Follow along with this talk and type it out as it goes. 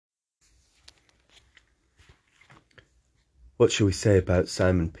What shall we say about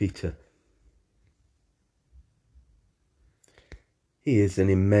Simon Peter? He is an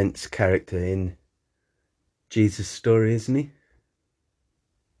immense character in Jesus' story, isn't he?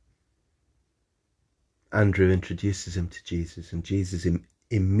 Andrew introduces him to Jesus, and Jesus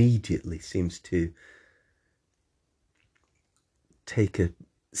immediately seems to take a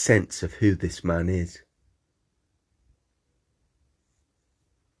sense of who this man is.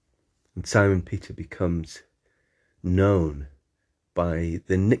 And Simon Peter becomes known by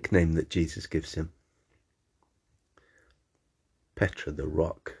the nickname that Jesus gives him. Petra, the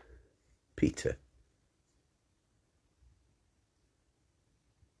rock. Peter.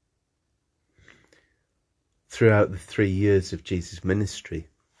 Throughout the 3 years of Jesus' ministry,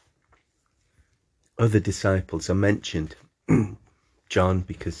 other disciples are mentioned. John,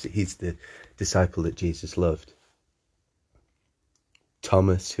 because he's the disciple that Jesus loved.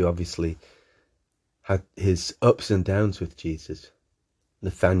 Thomas, who obviously had his ups and downs with Jesus.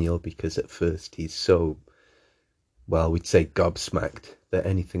 Nathaniel, because at first he's so, well, we'd say gobsmacked that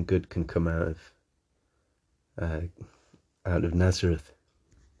anything good can come out of Nazareth.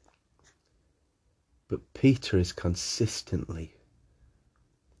 But Peter is consistently,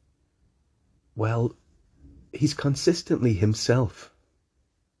 well, he's consistently himself.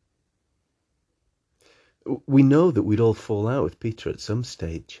 We know that we'd all fall out with Peter at some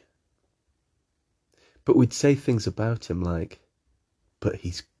stage. But we'd say things about him like, but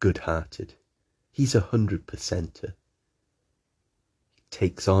he's good-hearted. He's 100%er. He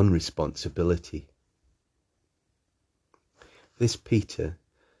takes on responsibility. This Peter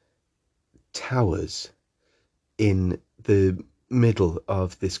towers in the middle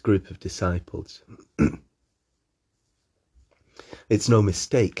of this group of disciples. It's no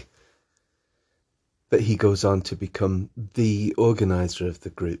mistake that he goes on to become the organizer of the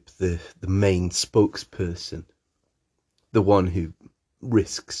group, the main spokesperson, the one who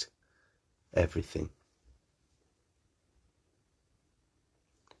risks everything.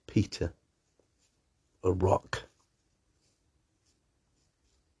 Peter, a rock.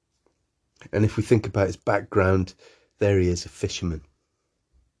 And if we think about his background, there he is, a fisherman.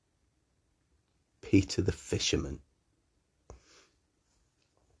 Peter the fisherman.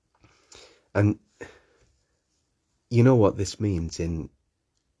 And you know what this means in,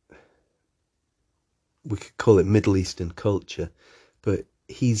 we could call it Middle Eastern culture, but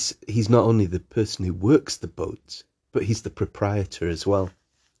he's not only the person who works the boats, but he's the proprietor as well.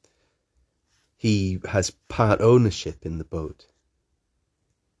 He has part ownership in the boat.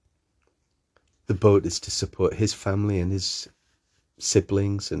 The boat is to support his family and his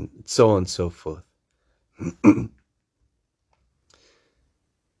siblings and so on and so forth.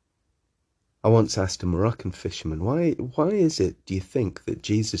 I once asked a Moroccan fisherman, why is it, do you think, that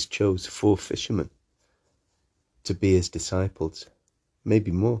Jesus chose 4 fishermen to be his disciples?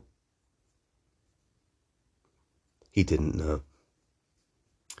 Maybe more. He didn't know.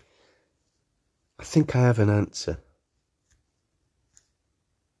 I think I have an answer.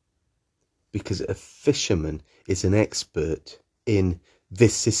 Because a fisherman is an expert in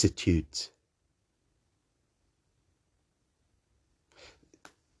vicissitudes.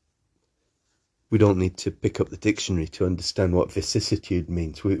 We don't need to pick up the dictionary to understand what vicissitude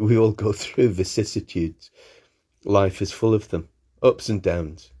means. We all go through vicissitudes. Life is full of them. Ups and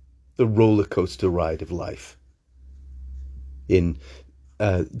downs. The roller coaster ride of life. In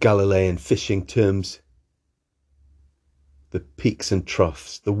Galilean fishing terms, the peaks and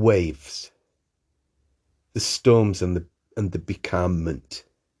troughs, the waves, the storms and the becalmment.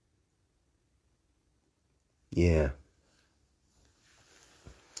 Yeah.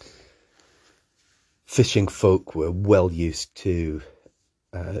 Fishing folk were well used to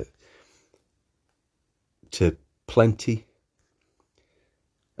plenty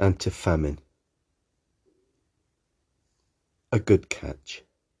and to famine. A good catch,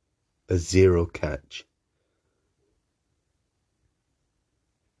 a zero catch.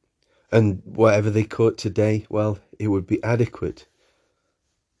 And whatever they caught today, well, it would be adequate.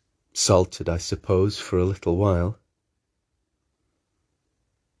 Salted, I suppose, for a little while.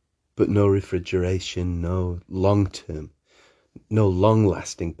 But no refrigeration, no long-term, no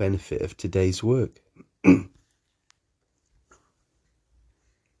long-lasting benefit of today's work.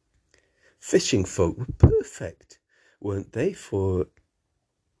 Fishing folk were perfect, weren't they, for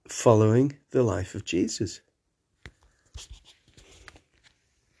following the life of Jesus?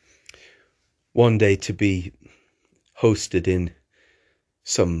 One day to be hosted in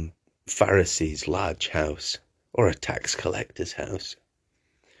some Pharisee's large house or a tax collector's house.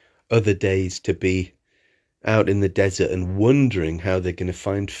 Other days to be out in the desert and wondering how they're going to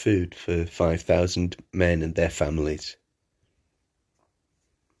find food for 5,000 men and their families.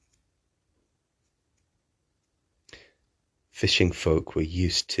 fishing folk were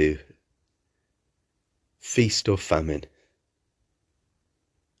used to feast or famine,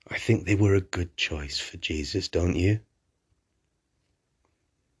 I think they were a good choice for Jesus, don't you?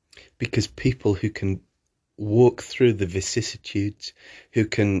 Because people who can walk through the vicissitudes, who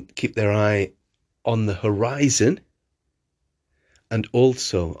can keep their eye on the horizon and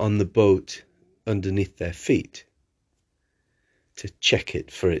also on the boat underneath their feet to check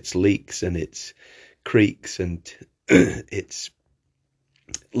it for its leaks and its creaks and its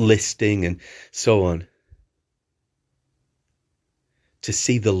listing and so on, to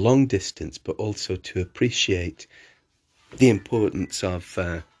see the long distance but also to appreciate the importance of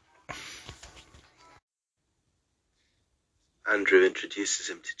Andrew introduces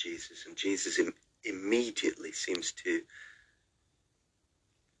him to Jesus, and Jesus immediately seems to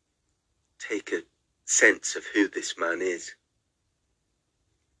take a sense of who this man is.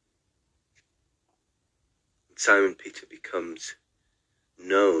 Simon Peter becomes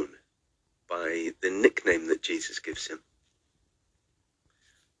known by the nickname that Jesus gives him.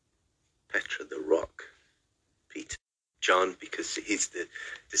 Petra, the rock. Peter. John, because he's the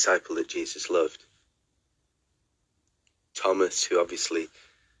disciple that Jesus loved. Thomas, who obviously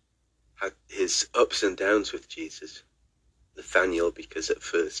had his ups and downs with Jesus. Nathaniel, because at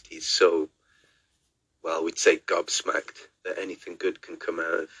first he's so, well, we'd say gobsmacked that anything good can come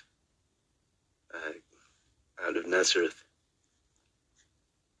out of Nazareth.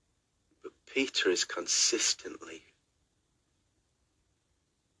 But Peter is consistently,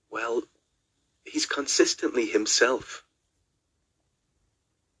 well, he's consistently himself.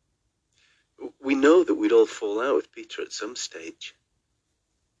 We know that we'd all fall out with Peter at some stage.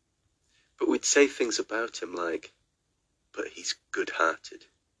 But we'd say things about him like, but he's good-hearted.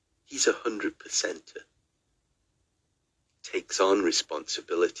 He's 100%er. Takes on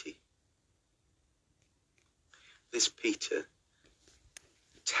responsibility. This Peter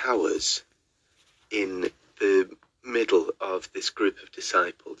towers in the middle of this group of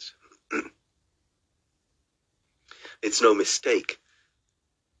disciples. It's no mistake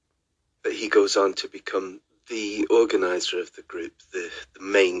that he goes on to become the organizer of the group, the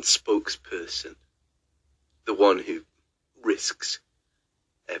main spokesperson, the one who risks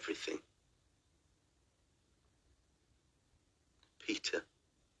everything. Peter,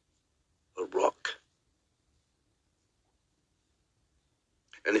 a rock.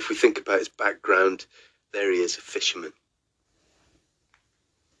 And if we think about his background, there he is, a fisherman.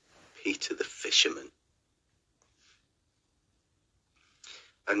 Peter the fisherman.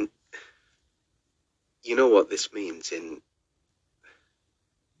 And you know what this means in,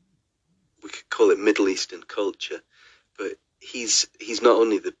 we could call it Middle Eastern culture, but he's not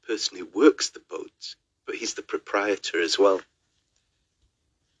only the person who works the boats, but he's the proprietor as well.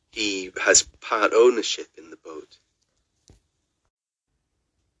 He has part ownership in the boat.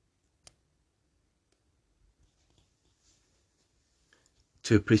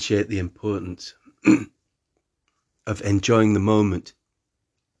 To appreciate the importance of enjoying the moment,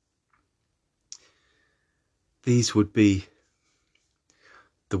 these would be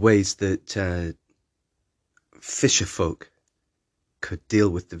the ways that fisher folk could deal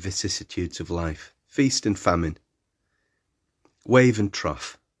with the vicissitudes of life. Feast and famine, wave and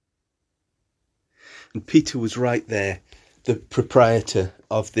trough. And Peter was right there, the proprietor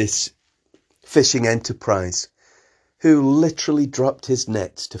of this fishing enterprise, who literally dropped his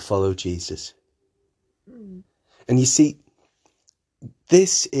nets to follow Jesus. And you see,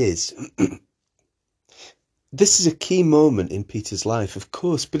 this is a key moment in Peter's life, of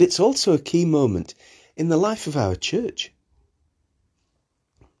course, but it's also a key moment in the life of our church.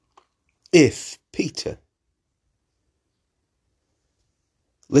 If Peter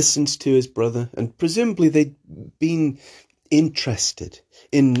listens to his brother, and presumably they'd been interested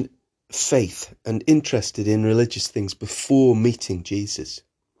in faith and interested in religious things before meeting Jesus.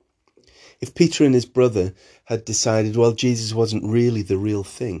 If Peter and his brother had decided, well, Jesus wasn't really the real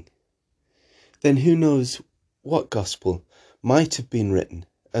thing, then who knows what gospel might have been written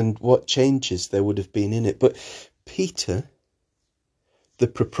and what changes there would have been in it. But Peter, the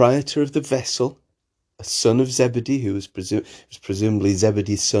proprietor of the vessel, a son of Zebedee, who was presumably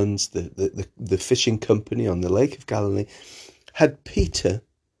Zebedee's sons, the fishing company on the Lake of Galilee, had Peter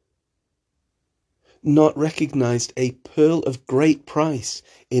not recognized a pearl of great price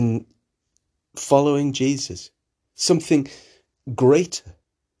in following Jesus, something greater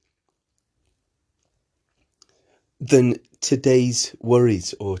than today's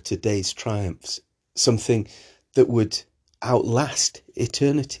worries or today's triumphs, something that would outlast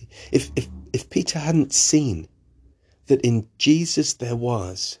eternity. If Peter hadn't seen that in Jesus there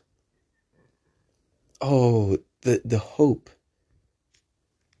was, the hope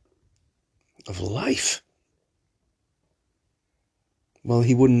of life. Well,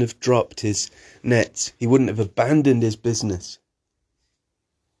 he wouldn't have dropped his nets. He wouldn't have abandoned his business.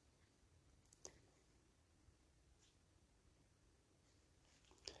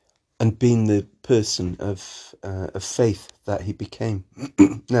 And been the person of faith that he became.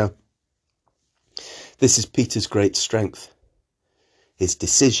 Now, this is Peter's great strength. His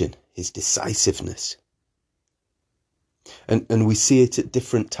decision, his decisiveness. And we see it at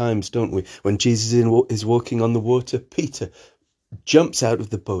different times, don't we? When Jesus is walking on the water, Peter jumps out of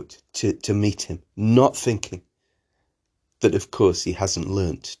the boat to meet him, not thinking that, of course, he hasn't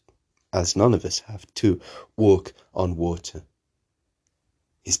learnt, as none of us have, to walk on water.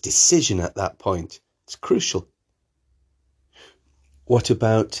 His decision at that point is crucial. What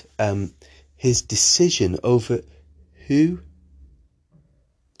about his decision over who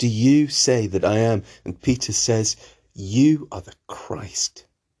do you say that I am? And Peter says, you are the Christ,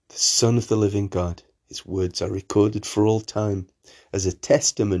 the Son of the living God. His words are recorded for all time as a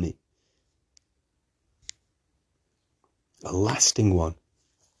testimony, a lasting one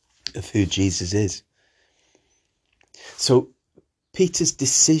of who Jesus is. So Peter's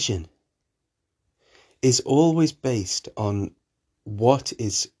decision is always based on what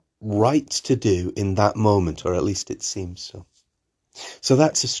is right to do in that moment, or at least it seems so. So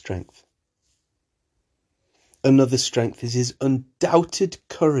that's a strength. Another strength is his undoubted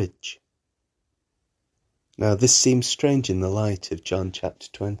courage. Now, this seems strange in the light of John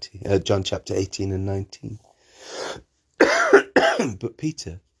chapter 18 and 19. But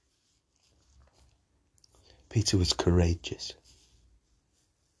Peter was courageous.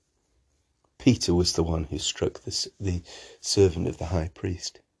 Peter was the one who struck the servant of the high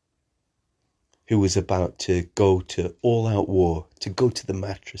priest, who was about to go to all-out war, to go to the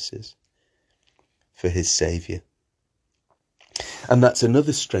mattresses for his Saviour. And that's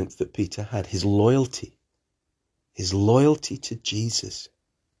another strength that Peter had, his loyalty to Jesus.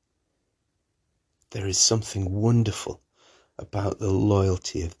 There is something wonderful about the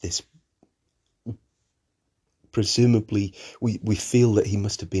loyalty of this. Presumably, we feel that he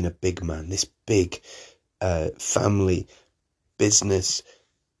must have been a big man, this big family, business,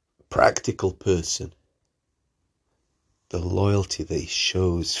 practical person. The loyalty that he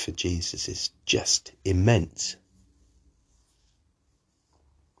shows for Jesus is just immense.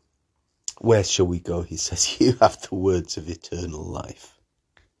 Where shall we go? He says, you have the words of eternal life.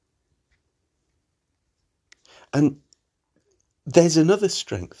 And there's another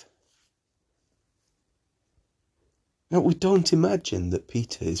strength. Now, we don't imagine that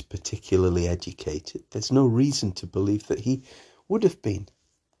Peter is particularly educated. There's no reason to believe that he would have been.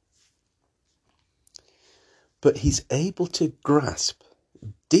 But he's able to grasp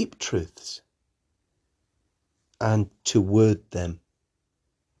deep truths and to word them.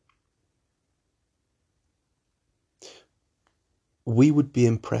 We would be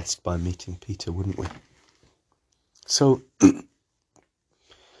impressed by meeting Peter, wouldn't we? So,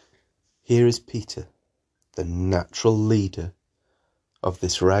 here is Peter, the natural leader of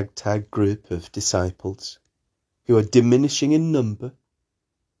this ragtag group of disciples who are diminishing in number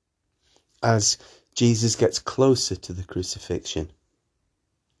as Jesus gets closer to the crucifixion.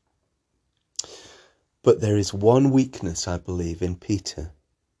 But there is one weakness, I believe, in Peter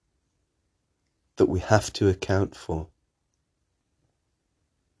that we have to account for.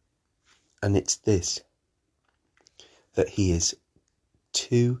 And it's this, that he is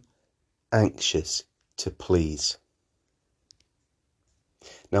too anxious to please.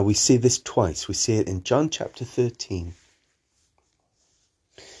 Now we see this twice. We see it in John chapter 13.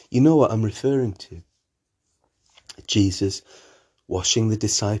 You know what I'm referring to. Jesus, washing the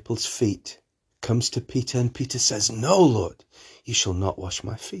disciples' feet, comes to Peter and Peter says, no, Lord, you shall not wash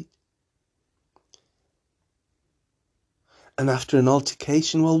my feet. And after an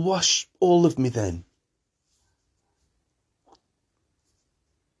altercation, well, wash all of me then.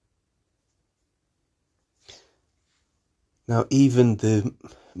 Now, even the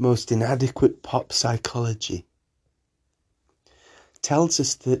most inadequate pop psychology tells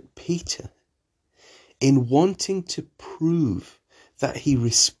us that Peter, in wanting to prove that he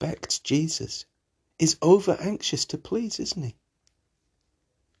respects Jesus, is over anxious to please, isn't he?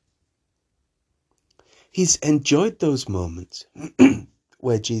 He's enjoyed those moments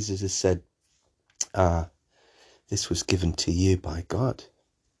where Jesus has said, this was given to you by God.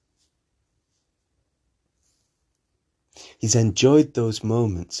 He's enjoyed those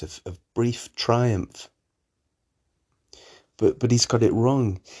moments of brief triumph. But he's got it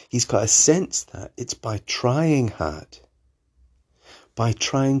wrong. He's got a sense that it's by trying hard, by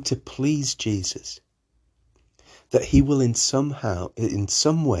trying to please Jesus, that he will in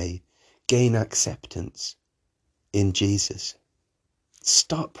some way, gain acceptance in Jesus.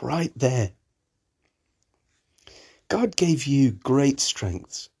 Stop right there. God gave you great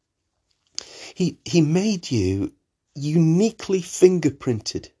strengths. He made you uniquely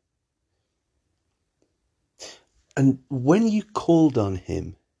fingerprinted. And when you called on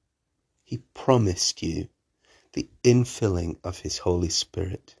him, he promised you the infilling of his Holy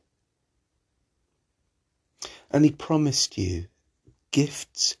Spirit. And he promised you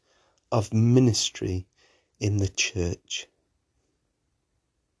gifts of ministry in the church.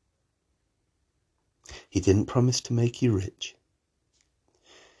 He didn't promise to make you rich.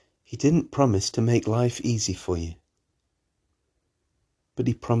 He didn't promise to make life easy for you. But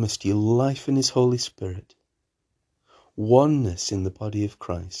he promised you life in his Holy Spirit, oneness in the body of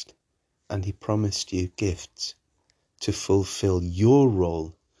Christ, and he promised you gifts to fulfill your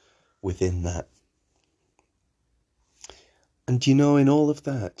role within that. And you know, in all of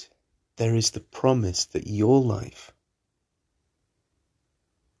that, there is the promise that your life,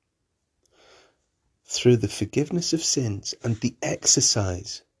 through the forgiveness of sins and the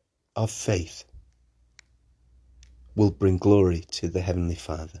exercise of faith, will bring glory to the Heavenly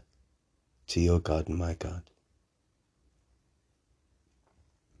Father, to your God and my God.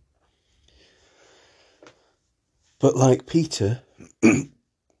 But like Peter,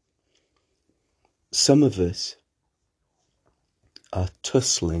 some of us are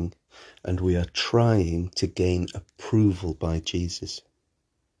tussling and we are trying to gain approval by Jesus.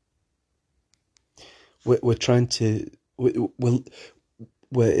 We're trying to, we're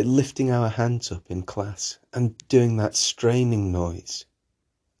lifting our hands up in class and doing that straining noise.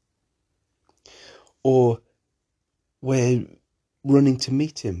 Or we're running to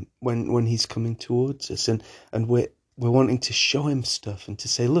meet him when he's coming towards us, and we're wanting to show him stuff and to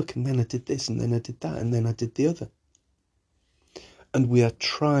say, look, and then I did this, and then I did that, and then I did the other. And we are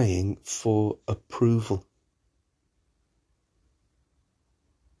trying for approval.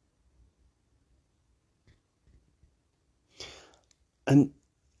 And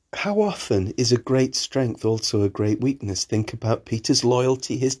how often is a great strength also a great weakness? Think about Peter's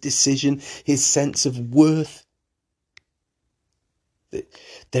loyalty, his decision, his sense of worth.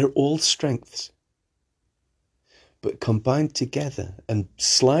 They're all strengths. But combined together and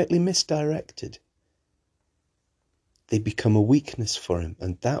slightly misdirected, they become a weakness for him.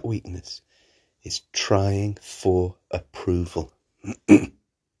 And that weakness is trying for approval.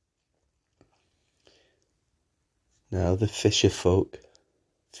 Now the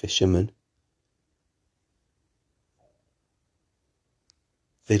fishermen,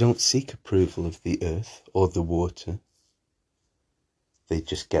 they don't seek approval of the earth or the water. They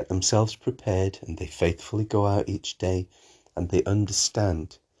just get themselves prepared and they faithfully go out each day, and they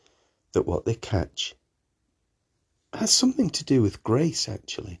understand that what they catch has something to do with grace,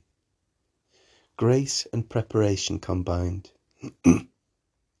 actually. Grace and preparation combined.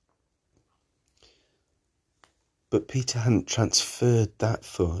 But Peter hadn't transferred that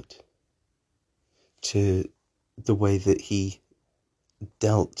thought to the way that he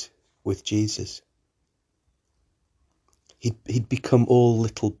dealt with Jesus. He'd become all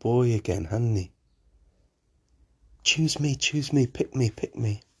little boy again, hadn't he? Choose me, pick me, pick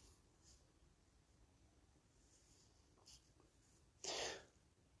me.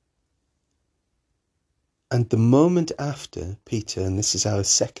 And the moment after Peter, and this is our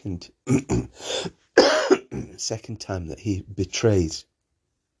second time that he betrays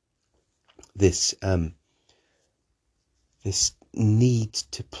this this need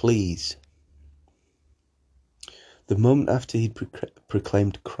to please. The moment after he'd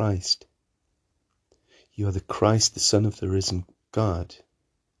proclaimed Christ, you are the Christ, the Son of the risen God,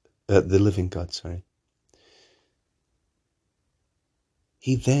 the living God, sorry.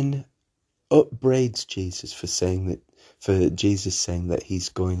 He then upbraids Jesus for Jesus saying that he's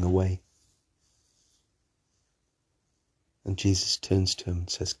going away. And Jesus turns to him and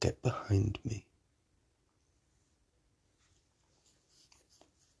says, "Get behind me."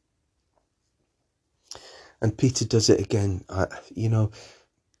 And Peter does it again. I'll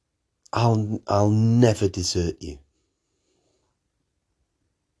never desert you.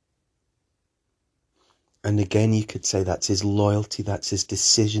 And again, you could say that's his loyalty, that's his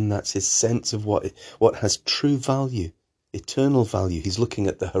decision, that's his sense of what has true value, eternal value. He's looking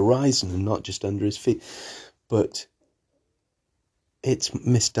at the horizon and not just under his feet. But it's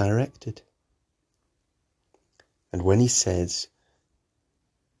misdirected. And when he says,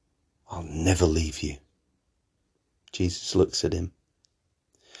 "I'll never leave you," Jesus looks at him.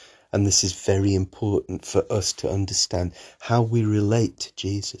 And this is very important for us to understand how we relate to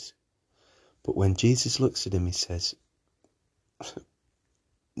Jesus. But when Jesus looks at him, he says,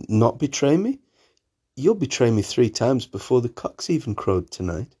 not betray me? You'll betray me 3 times before the cock's even crowed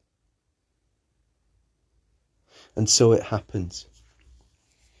tonight. And so it happens.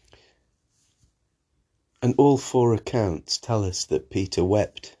 And all 4 accounts tell us that Peter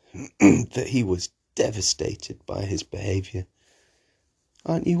wept, that he was devastated by his behaviour.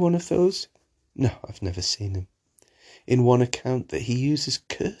 Aren't you one of those? No, I've never seen him. In one account that he uses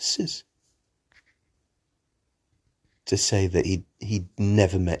curses to say that he'd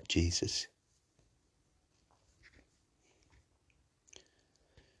never met Jesus.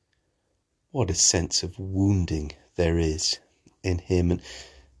 What a sense of wounding there is in him. And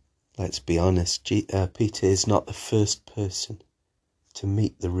let's be honest, Peter is not the first person to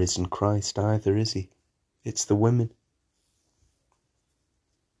meet the risen Christ either, is he? It's the women.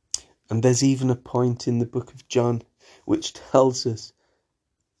 And there's even a point in the book of John which tells us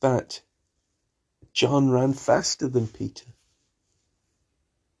that John ran faster than Peter.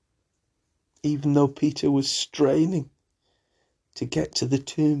 Even though Peter was straining to get to the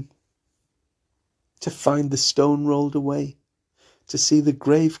tomb, to find the stone rolled away, to see the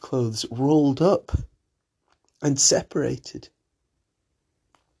grave clothes rolled up and separated,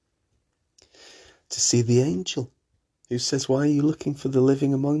 to see the angel who says, why are you looking for the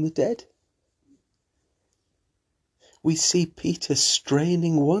living among the dead? We see Peter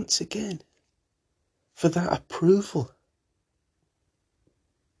straining once again for that approval.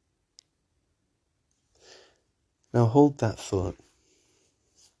 Now hold that thought.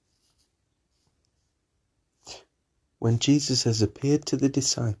 When Jesus has appeared to the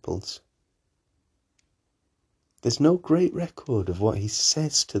disciples, there's no great record of what he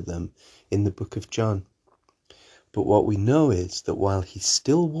says to them in the book of John. But what we know is that while he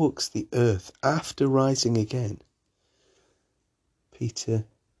still walks the earth after rising again, Peter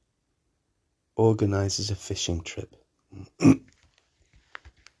organizes a fishing trip.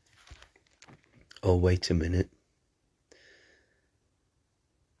 Oh, wait a minute.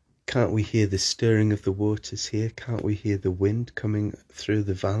 Can't we hear the stirring of the waters here? Can't we hear the wind coming through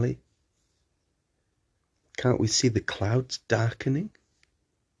the valley? Can't we see the clouds darkening?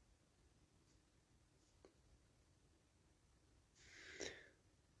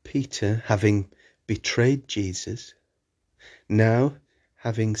 Peter, having betrayed Jesus, now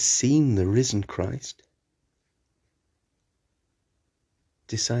having seen the risen Christ,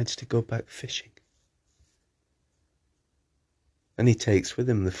 decides to go back fishing. And he takes with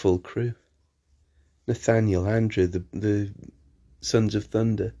him the full crew. Nathaniel, Andrew, the sons of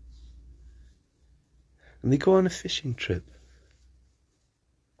thunder. And they go on a fishing trip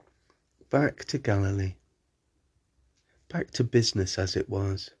back to Galilee, back to business as it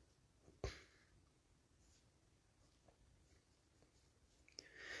was.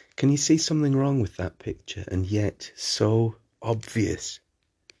 Can you see something wrong with that picture, and yet so obvious?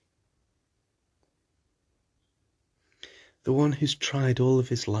 The one who's tried all of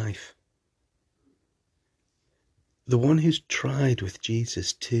his life, the one who's tried with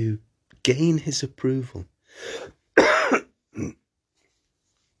Jesus to gain his approval, the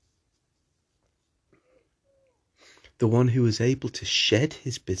one who was able to shed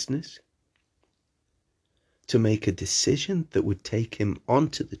his business, to make a decision that would take him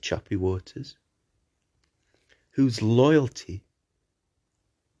onto the choppy waters, whose loyalty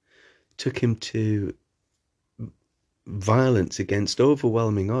took him to violence against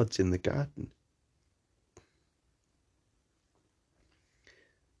overwhelming odds in the garden.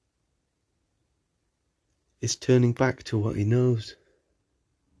 Is turning back to what he knows,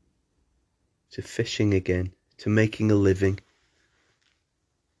 to fishing again, to making a living.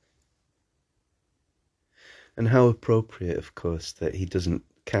 And how appropriate, of course, that he doesn't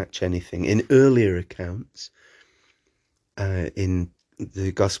catch anything. In earlier accounts, in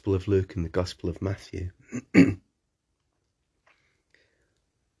the Gospel of Luke and the Gospel of Matthew,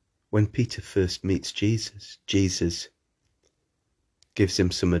 when Peter first meets Jesus, Jesus gives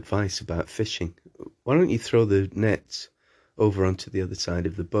him some advice about fishing. Why don't you throw the nets over onto the other side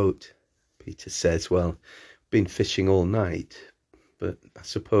of the boat? Peter says, well, been fishing all night, but I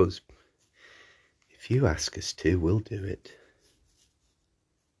suppose if you ask us to, we'll do it.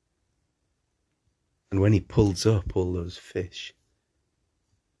 And when he pulls up all those fish,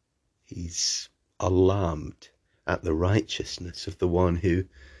 he's alarmed at the righteousness of the one who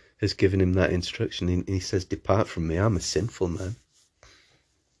has given him that instruction. And he says, depart from me, I'm a sinful man.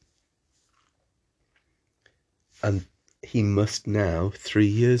 And he must now, 3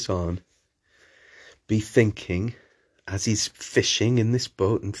 years on, be thinking, as he's fishing in this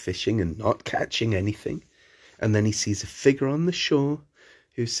boat and fishing and not catching anything, and then he sees a figure on the shore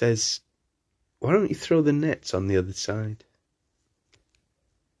who says, why don't you throw the nets on the other side?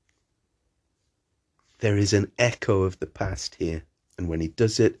 There is an echo of the past here. And when he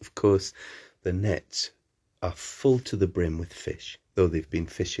does it, of course, the nets are full to the brim with fish, though they've been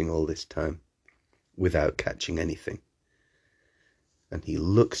fishing all this time without catching anything. And he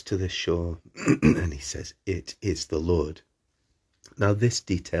looks to the shore and he says, "It is the Lord." Now this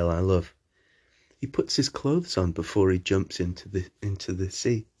detail I love. He puts his clothes on before he jumps into the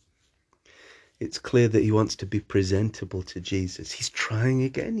sea. It's clear that he wants to be presentable to Jesus. He's trying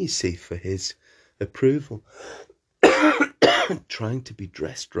again, you see, for his approval. Trying to be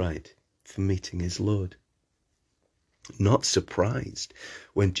dressed right for meeting his Lord. Not surprised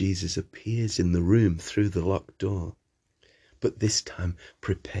when Jesus appears in the room through the locked door, but this time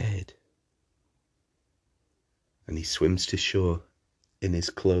prepared. And he swims to shore in his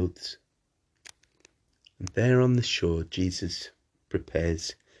clothes. And there on the shore, Jesus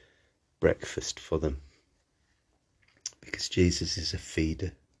prepares breakfast for them. Because Jesus is a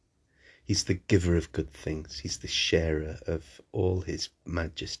feeder. He's the giver of good things. He's the sharer of all his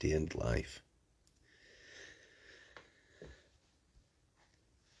majesty and life.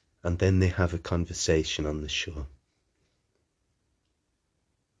 And then they have a conversation on the shore.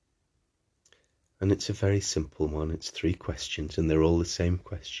 And it's a very simple one. It's 3 questions, and they're all the same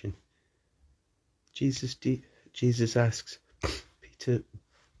question. Jesus asks, "Peter,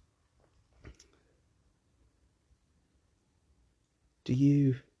 do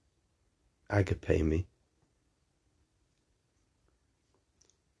you agape me?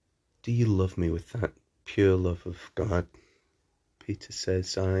 Do you love me with that pure love of God?" Peter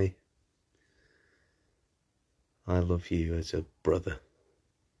says, I love you as a brother.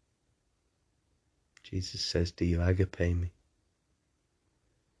 Jesus says, "Do you agape me?"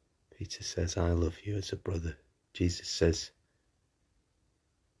 Peter says, "I love you as a brother." Jesus says,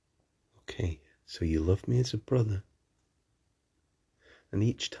 "Okay, so you love me as a brother." And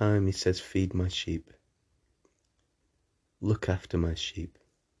each time he says, "Feed my sheep. Look after my sheep.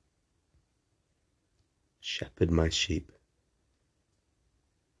 Shepherd my sheep."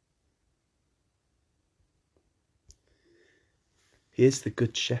 He is the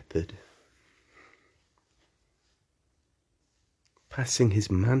good shepherd, passing his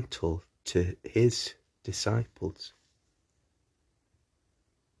mantle to his disciples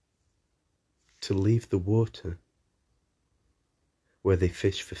to leave the water where they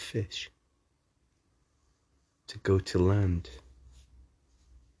fish for fish, to go to land,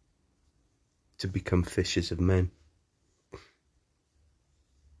 to become fishers of men.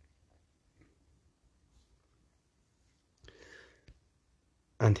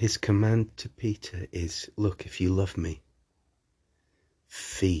 And his command to Peter is, look, if you love me,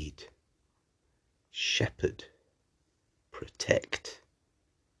 feed, shepherd, protect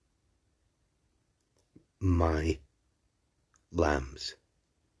my lambs.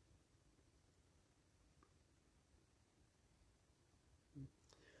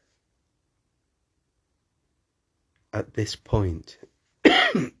 At this point,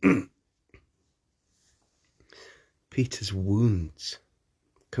 Peter's wounds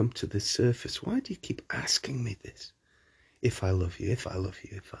come to the surface. Why do you keep asking me this? If I love you, if I love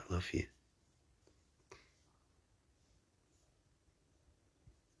you, if I love you.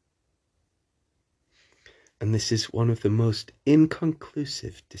 And this is one of the most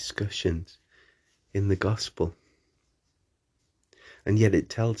inconclusive discussions in the gospel. And yet it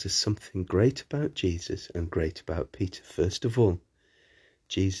tells us something great about Jesus and great about Peter. First of all,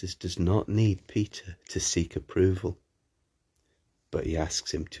 Jesus does not need Peter to seek approval, but he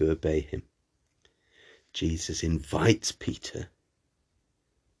asks him to obey him. Jesus invites Peter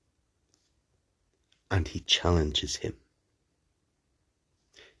and he challenges him.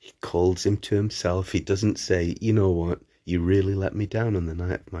 He calls him to himself. He doesn't say, "You know what, you really let me down on the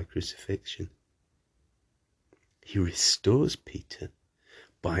night of my crucifixion." He restores Peter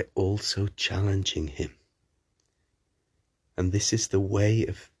by also challenging him. And this is the way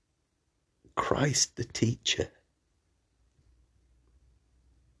of Christ the teacher.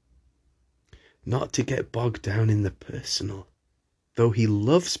 Not to get bogged down in the personal, though he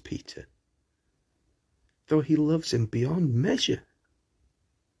loves Peter, though he loves him beyond measure.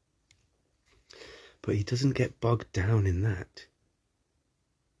 But he doesn't get bogged down in that.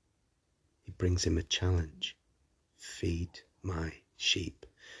 He brings him a challenge. Feed my sheep.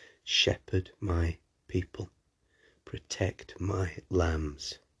 Shepherd my people. Protect my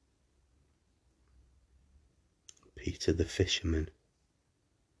lambs. Peter the fisherman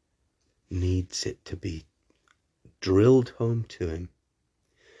needs it to be drilled home to him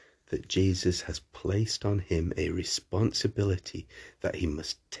that Jesus has placed on him a responsibility that he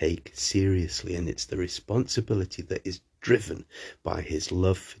must take seriously, and it's the responsibility that is driven by his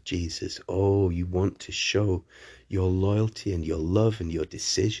love for Jesus. Oh, you want to show your loyalty and your love and your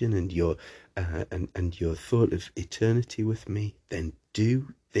decision and your thought of eternity with me? Then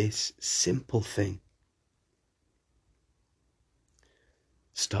do this simple thing.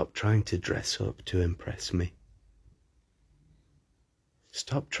 Stop trying to dress up to impress me.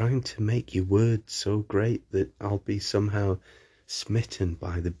 Stop trying to make your words so great that I'll be somehow smitten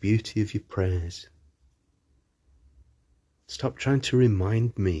by the beauty of your prayers. Stop trying to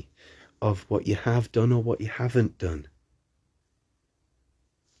remind me of what you have done or what you haven't done.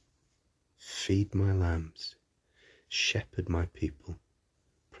 Feed my lambs, shepherd my people,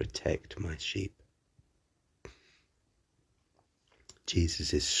 protect my sheep.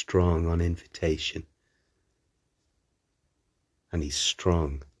 Jesus is strong on invitation. And he's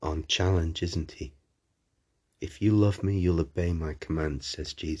strong on challenge, isn't he? If you love me, you'll obey my commands,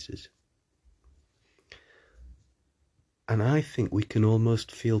 says Jesus. And I think we can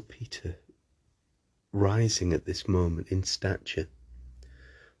almost feel Peter rising at this moment in stature.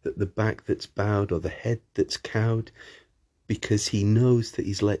 That the back that's bowed or the head that's cowed because he knows that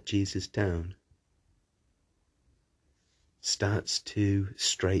he's let Jesus down starts to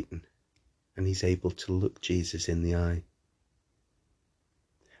straighten, and he's able to look Jesus in the eye.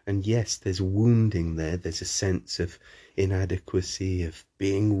 And yes, there's wounding there. There's a sense of inadequacy, of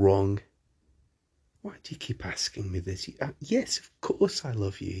being wrong. Why do you keep asking me this? Yes, of course I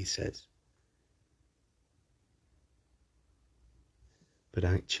love you, he says. But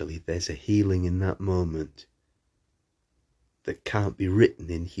actually, there's a healing in that moment that can't be written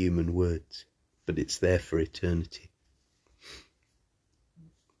in human words, but it's there for eternity.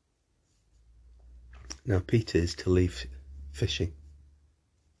 Now, Peter is to leave fishing.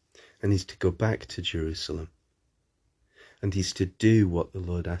 And he's to go back to Jerusalem. And he's to do what the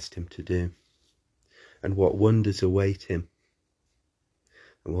Lord asked him to do. And what wonders await him.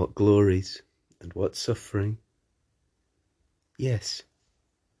 And what glories. And what suffering. Yes.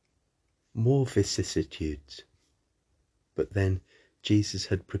 More vicissitudes. But then Jesus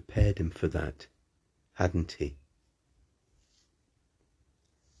had prepared him for that, hadn't he?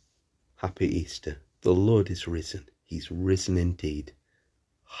 Happy Easter. The Lord is risen. He's risen indeed.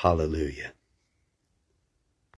 Hallelujah.